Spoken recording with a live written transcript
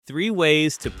3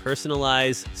 ways to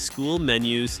personalize school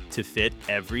menus to fit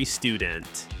every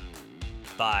student.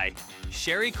 By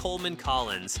Sherry Coleman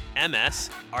Collins, MS,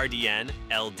 RDN,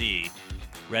 LD.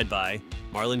 Read by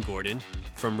Marlon Gordon.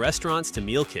 From restaurants to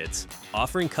meal kits,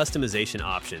 offering customization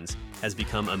options has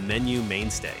become a menu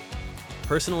mainstay.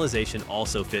 Personalization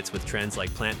also fits with trends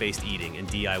like plant-based eating and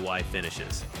DIY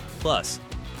finishes. Plus,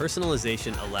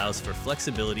 personalization allows for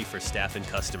flexibility for staff and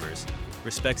customers,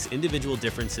 respects individual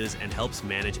differences, and helps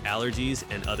manage allergies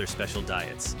and other special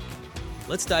diets.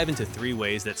 Let's dive into 3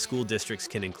 ways that school districts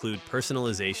can include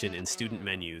personalization in student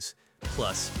menus,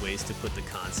 plus ways to put the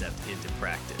concept into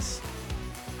practice.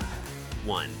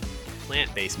 1.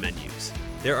 Plant-based menus.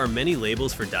 There are many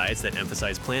labels for diets that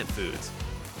emphasize plant foods.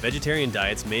 Vegetarian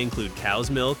diets may include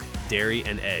cow's milk, dairy,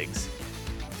 and eggs.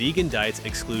 Vegan diets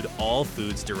exclude all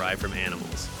foods derived from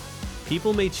animals.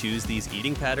 People may choose these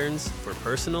eating patterns for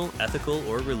personal, ethical,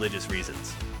 or religious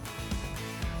reasons.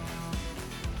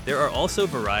 There are also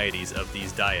varieties of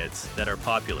these diets that are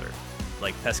popular,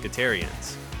 like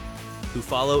pescatarians, who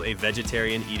follow a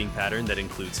vegetarian eating pattern that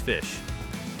includes fish,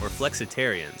 or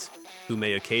flexitarians, who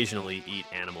may occasionally eat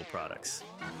animal products.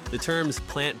 The terms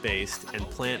plant-based and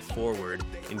plant-forward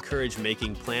encourage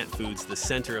making plant foods the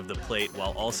center of the plate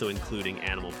while also including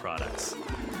animal products.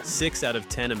 6 out of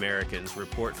 10 Americans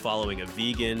report following a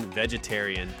vegan,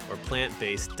 vegetarian, or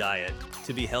plant-based diet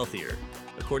to be healthier,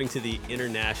 according to the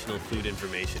International Food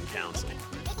Information Council.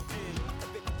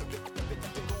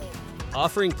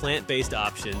 Offering plant-based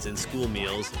options in school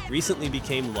meals recently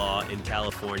became law in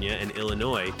California and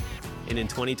Illinois, and in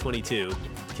 2022,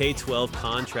 K-12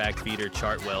 contract feeder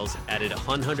Chartwells added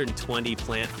 120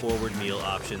 plant-forward meal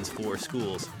options for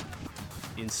schools.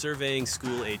 In surveying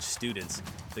school-age students,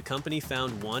 the company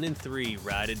found 1 in 3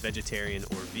 rated vegetarian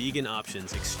or vegan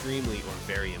options extremely or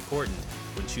very important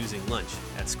when choosing lunch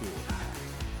at school.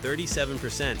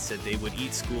 37% said they would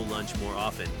eat school lunch more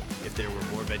often if there were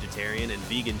more vegetarian and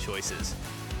vegan choices.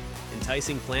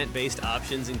 Enticing plant-based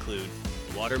options include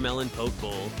watermelon poke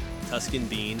bowl, Tuscan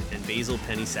bean and basil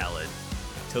penny salad,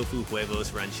 tofu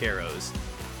huevos rancheros,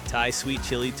 Thai sweet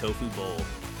chili tofu bowl,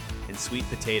 and sweet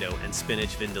potato and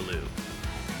spinach vindaloo.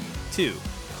 2.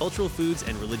 Cultural foods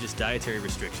and religious dietary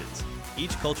restrictions.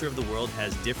 Each culture of the world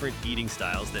has different eating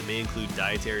styles that may include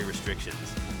dietary restrictions.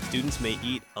 Students may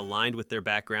eat aligned with their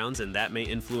backgrounds, and that may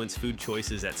influence food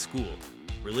choices at school.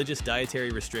 Religious dietary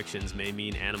restrictions may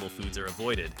mean animal foods are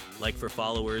avoided, like for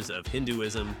followers of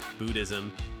Hinduism,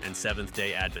 Buddhism, and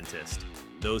Seventh-day Adventist.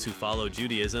 Those who follow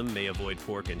Judaism may avoid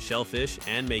pork and shellfish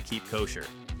and may keep kosher.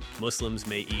 Muslims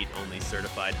may eat only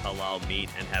certified halal meat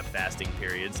and have fasting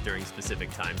periods during specific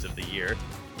times of the year,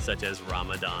 such as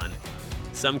Ramadan.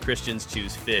 Some Christians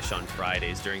choose fish on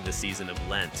Fridays during the season of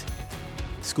Lent.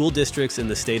 School districts in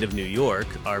the state of New York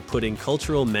are putting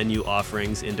cultural menu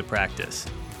offerings into practice.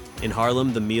 In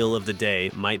Harlem, the meal of the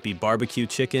day might be barbecue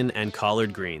chicken and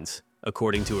collard greens,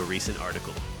 according to a recent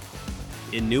article.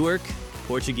 In Newark,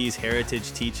 Portuguese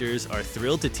heritage teachers are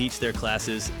thrilled to teach their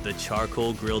classes the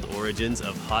charcoal-grilled origins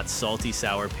of hot, salty,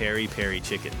 sour peri-peri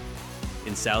chicken.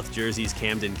 In South Jersey's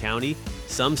Camden County,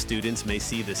 some students may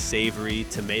see the savory,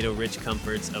 tomato-rich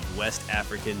comforts of West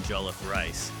African jollof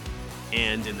rice.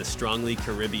 And in the strongly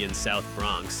Caribbean South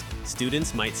Bronx,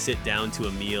 students might sit down to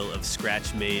a meal of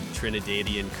scratch-made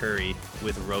Trinidadian curry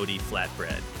with roti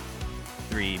flatbread.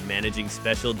 3. Managing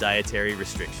special dietary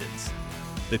restrictions.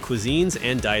 The cuisines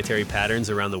and dietary patterns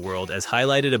around the world, as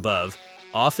highlighted above,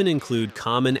 often include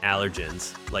common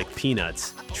allergens like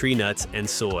peanuts, tree nuts, and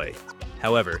soy.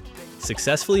 However,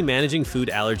 successfully managing food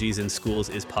allergies in schools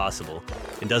is possible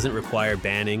and doesn't require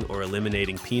banning or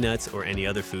eliminating peanuts or any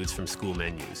other foods from school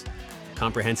menus.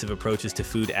 Comprehensive approaches to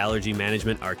food allergy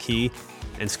management are key,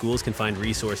 and schools can find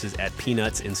resources at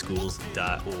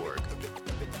peanutsinschools.org.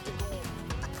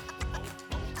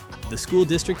 The school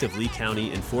district of Lee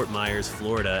County in Fort Myers,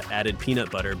 Florida, added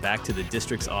peanut butter back to the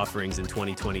district's offerings in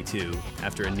 2022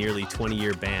 after a nearly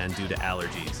 20-year ban due to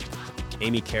allergies.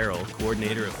 Amy Carroll,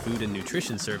 coordinator of Food and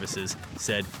Nutrition Services,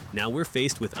 said, "Now we're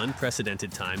faced with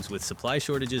unprecedented times with supply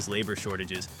shortages, labor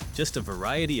shortages, just a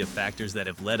variety of factors that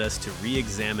have led us to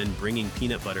re-examine bringing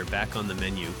peanut butter back on the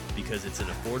menu because it's an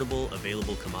affordable,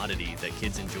 available commodity that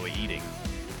kids enjoy eating."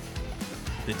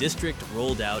 The district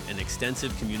rolled out an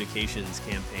extensive communications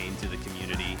campaign to the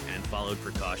community and followed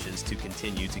precautions to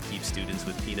continue to keep students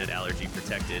with peanut allergy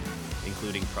protected,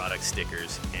 including product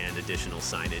stickers and additional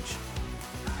signage.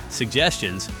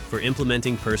 Suggestions for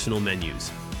implementing personal menus.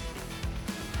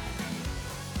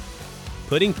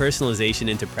 Putting personalization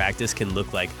into practice can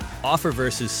look like offer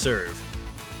versus serve.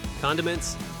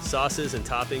 Condiments, sauces, and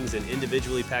toppings in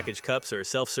individually packaged cups or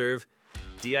self-serve.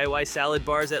 DIY salad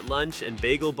bars at lunch and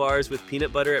bagel bars with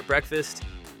peanut butter at breakfast,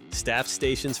 staff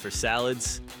stations for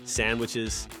salads,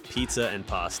 sandwiches, pizza, and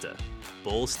pasta,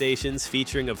 bowl stations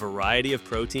featuring a variety of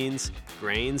proteins,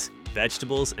 grains,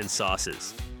 vegetables, and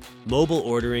sauces, mobile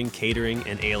ordering, catering,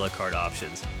 and a la carte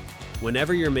options.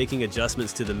 Whenever you're making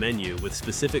adjustments to the menu with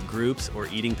specific groups or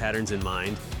eating patterns in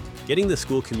mind, getting the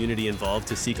school community involved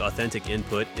to seek authentic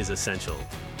input is essential.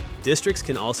 Districts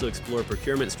can also explore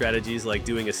procurement strategies like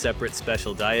doing a separate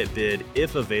special diet bid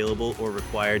if available or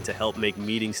required to help make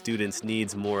meeting students'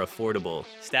 needs more affordable.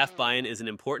 Staff buy-in is an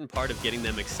important part of getting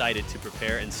them excited to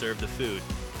prepare and serve the food,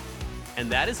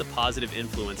 and that is a positive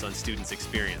influence on students'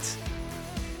 experience.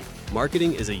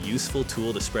 Marketing is a useful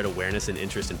tool to spread awareness and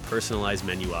interest in personalized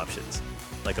menu options,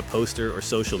 like a poster or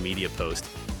social media post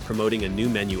promoting a new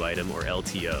menu item or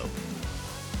LTO.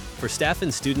 For staff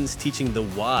and students, teaching the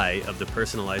why of the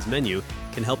personalized menu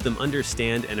can help them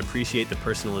understand and appreciate the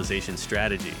personalization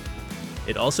strategy.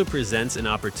 It also presents an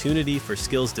opportunity for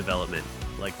skills development,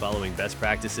 like following best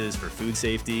practices for food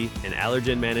safety and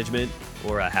allergen management,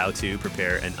 or a how to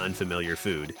prepare an unfamiliar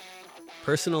food.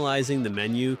 Personalizing the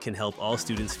menu can help all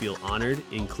students feel honored,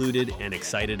 included, and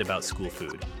excited about school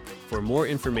food. For more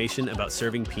information about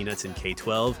serving peanuts in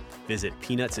K-12, visit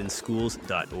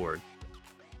peanutsinschools.org.